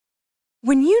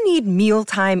When you need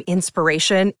mealtime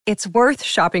inspiration, it's worth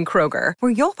shopping Kroger,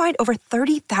 where you'll find over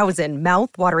 30,000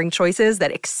 mouth-watering choices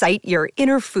that excite your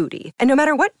inner foodie. And no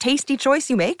matter what tasty choice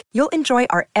you make, you'll enjoy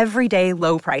our everyday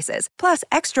low prices, plus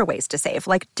extra ways to save,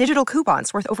 like digital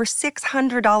coupons worth over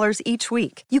 $600 each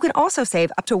week. You can also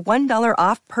save up to $1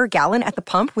 off per gallon at the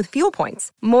pump with fuel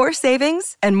points. More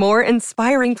savings and more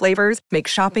inspiring flavors make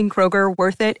shopping Kroger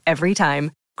worth it every time.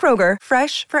 Kroger,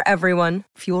 fresh for everyone.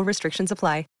 Fuel restrictions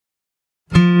apply.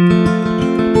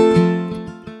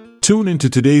 Tune into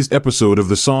today's episode of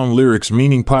the Song Lyrics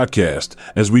Meaning Podcast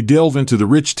as we delve into the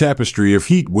rich tapestry of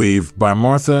Heat Wave by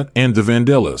Martha and the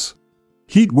Vandellas.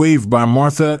 Heat Wave by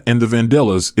Martha and the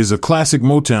Vandellas is a classic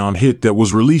Motown hit that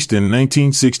was released in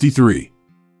 1963.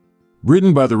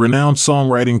 Written by the renowned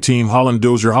songwriting team Holland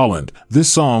Dozier Holland,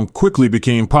 this song quickly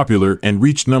became popular and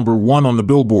reached number 1 on the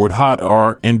Billboard Hot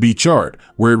R&B chart,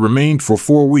 where it remained for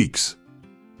 4 weeks.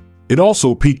 It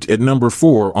also peaked at number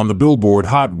 4 on the Billboard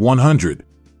Hot 100.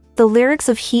 The lyrics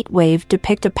of Heat Wave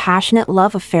depict a passionate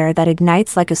love affair that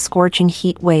ignites like a scorching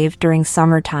heat wave during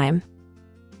summertime.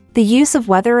 The use of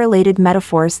weather-related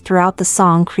metaphors throughout the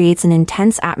song creates an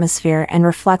intense atmosphere and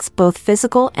reflects both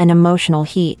physical and emotional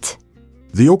heat.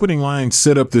 The opening lines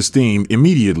set up this theme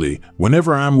immediately.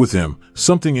 Whenever I'm with him,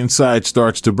 something inside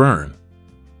starts to burn.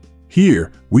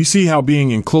 Here, we see how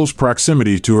being in close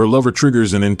proximity to her lover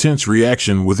triggers an intense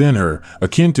reaction within her,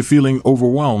 akin to feeling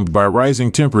overwhelmed by rising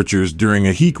temperatures during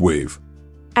a heat wave.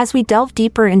 As we delve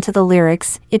deeper into the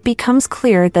lyrics, it becomes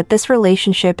clear that this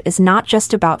relationship is not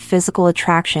just about physical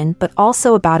attraction but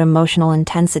also about emotional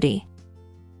intensity.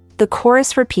 The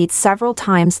chorus repeats several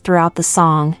times throughout the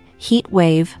song, "Heat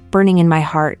wave, burning in my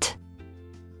heart."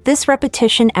 This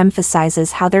repetition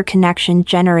emphasizes how their connection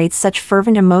generates such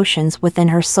fervent emotions within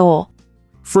her soul.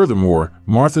 Furthermore,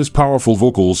 Martha's powerful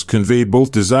vocals convey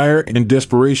both desire and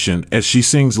desperation as she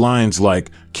sings lines like,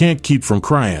 "Can't keep from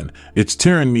crying, it's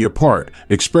tearing me apart,"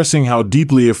 expressing how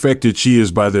deeply affected she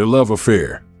is by their love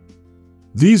affair.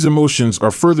 These emotions are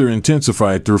further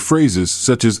intensified through phrases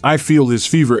such as "I feel his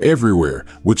fever everywhere,"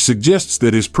 which suggests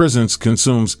that his presence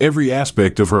consumes every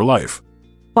aspect of her life.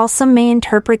 While some may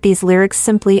interpret these lyrics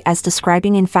simply as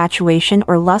describing infatuation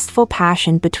or lustful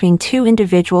passion between two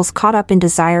individuals caught up in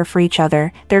desire for each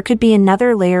other, there could be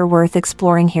another layer worth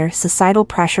exploring here: societal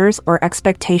pressures or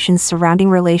expectations surrounding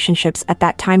relationships at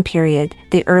that time period,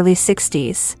 the early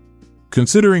 60s.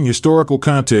 Considering historical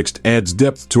context adds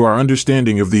depth to our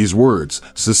understanding of these words.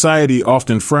 Society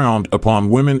often frowned upon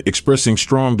women expressing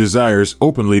strong desires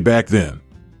openly back then.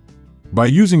 By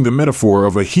using the metaphor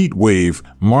of a heat wave,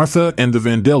 Martha and the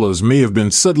Vandellas may have been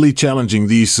subtly challenging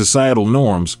these societal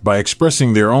norms by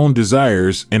expressing their own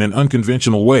desires in an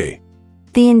unconventional way.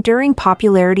 The enduring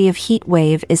popularity of Heat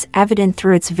Wave is evident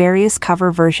through its various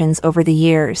cover versions over the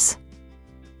years.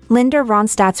 Linda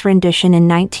Ronstadt's rendition in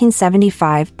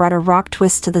 1975 brought a rock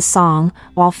twist to the song,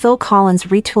 while Phil Collins'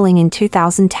 retooling in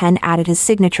 2010 added his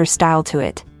signature style to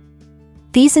it.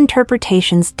 These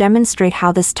interpretations demonstrate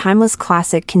how this timeless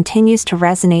classic continues to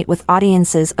resonate with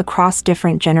audiences across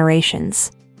different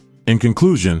generations. In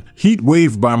conclusion, Heat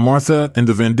Wave by Martha and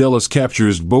the Vandellas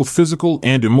captures both physical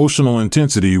and emotional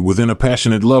intensity within a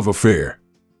passionate love affair.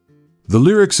 The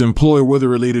lyrics employ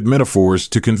weather-related metaphors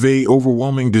to convey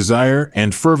overwhelming desire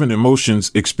and fervent emotions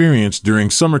experienced during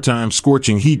summertime's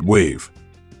scorching heat wave.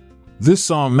 This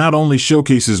song not only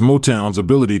showcases Motown's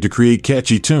ability to create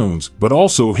catchy tunes, but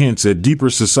also hints at deeper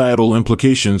societal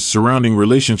implications surrounding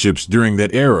relationships during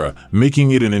that era, making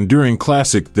it an enduring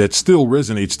classic that still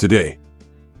resonates today.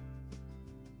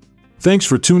 Thanks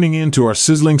for tuning in to our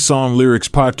Sizzling Song Lyrics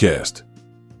podcast.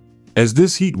 As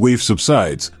this heat wave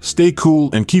subsides, stay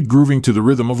cool and keep grooving to the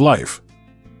rhythm of life.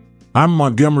 I'm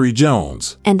Montgomery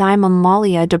Jones. And I'm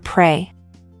Amalia Dupre.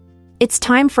 It's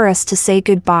time for us to say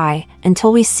goodbye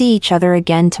until we see each other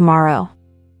again tomorrow.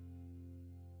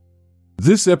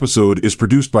 This episode is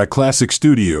produced by Classic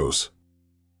Studios.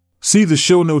 See the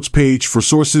show notes page for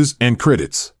sources and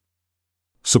credits.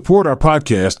 Support our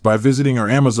podcast by visiting our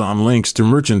Amazon links to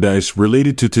merchandise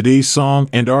related to today's song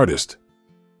and artist.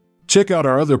 Check out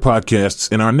our other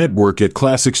podcasts in our network at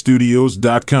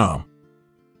classicstudios.com.